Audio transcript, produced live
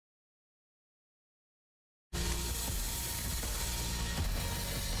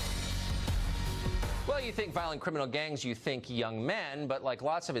you think violent criminal gangs, you think young men, but like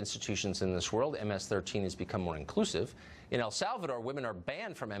lots of institutions in this world, MS-13 has become more inclusive. In El Salvador, women are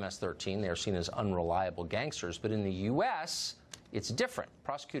banned from MS-13. They are seen as unreliable gangsters. But in the U.S., it's different.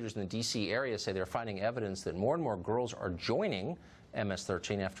 Prosecutors in the D.C. area say they're finding evidence that more and more girls are joining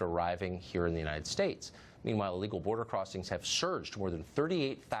MS-13 after arriving here in the United States. Meanwhile, illegal border crossings have surged more than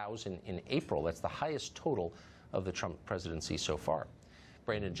 38,000 in April. That's the highest total of the Trump presidency so far.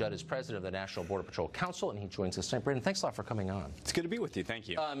 Brandon Judd is president of the National Border Patrol Council, and he joins us tonight. Brandon, thanks a lot for coming on. It's good to be with you. Thank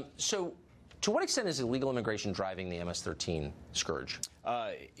you. So, to what extent is illegal immigration driving the MS-13 scourge?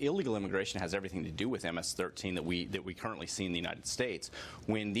 Illegal immigration has everything to do with MS-13 that we currently see in the United States.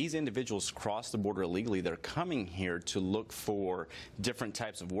 When these individuals cross the border illegally, they're coming here to look for different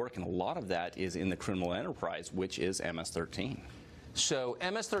types of work, and a lot of that is in the criminal enterprise, which is MS-13. So,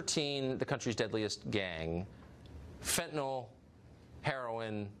 MS-13, the country's deadliest gang, fentanyl,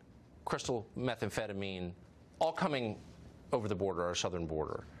 heroin, crystal methamphetamine, all coming over the border, our southern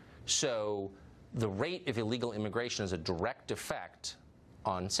border. So the rate of illegal immigration has a direct effect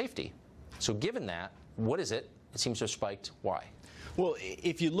on safety. So given that, what is it? It seems to have spiked. Why? Well,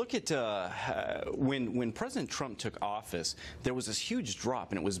 if you look at when President Trump took office, there was this huge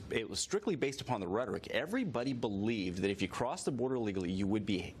drop, and it was strictly based upon the rhetoric. Everybody believed that if you crossed the border illegally, you would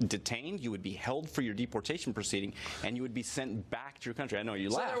be detained, you would be held for your deportation proceeding, and you would be sent back to your country. I know you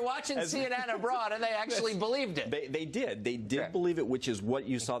laugh. So they're watching CNN abroad, and they actually believed it. They did. They did believe it, which is what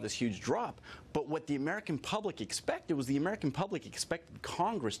you saw this huge drop. But what the American public expected was the American public expected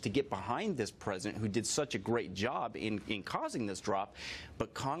Congress to get behind this president who did such a great job in causing this drop.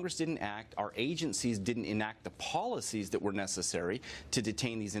 But Congress didn't act, our agencies didn't enact the policies that were necessary to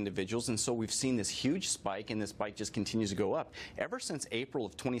detain these individuals, and so we've seen this huge spike, and this spike just continues to go up. Ever since April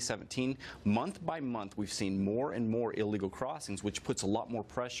of 2017, month by month, we've seen more and more illegal crossings, which puts a lot more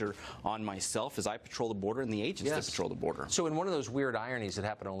pressure on myself as I patrol the border and the agents that patrol the border. So in one of those weird ironies that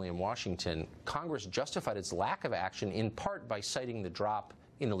happened only in Washington, Congress justified its lack of action in part by citing the drop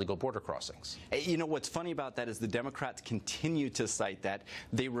in illegal border crossings. You know, what's funny about that is the Democrats continue to cite that.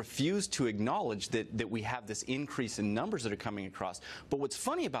 They refuse to acknowledge that we have this increase in numbers that are coming across. But what's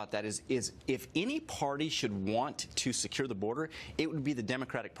funny about that is if any party should want to secure the border, it would be the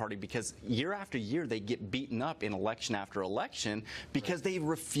Democratic Party, because year after year they get beaten up in election after election because they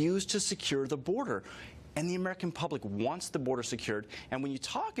refuse to secure the border. And the American public wants the border secured. And when you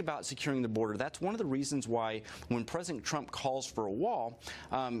talk about securing the border, that's one of the reasons why when President Trump calls for a wall,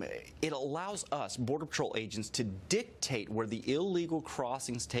 it allows us, Border Patrol agents, to dictate where the illegal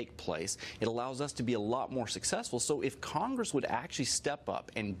crossings take place. It allows us to be a lot more successful. So if Congress would actually step up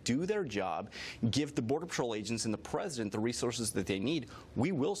and do their job, give the Border Patrol agents and the president the resources that they need,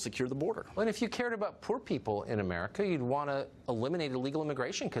 we will secure the border. Well, and if you cared about poor people in America, you'd want to eliminate illegal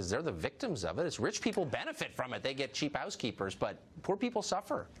immigration because they're the victims of it. It's rich people benefit from it. They get cheap housekeepers, but poor people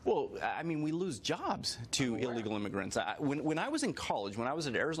suffer. Well, I mean, we lose jobs to illegal immigrants. When I was in college, when I was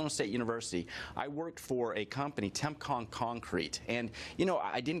at Arizona State University, I worked for a company, Tempcon Concrete. And, you know,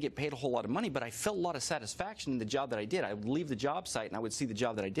 I didn't get paid a whole lot of money, but I felt a lot of satisfaction in the job that I did. I would leave the job site and I would see the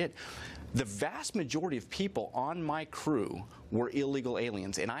job that I did. The vast majority of people on my crew were illegal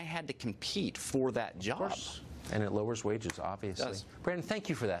aliens, and I had to compete for that job. Of course. And it lowers wages, obviously. It does. Brandon, thank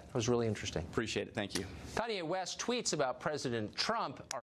you for that. It was really interesting. Appreciate it. Thank you. Kanye West tweets about President Trump.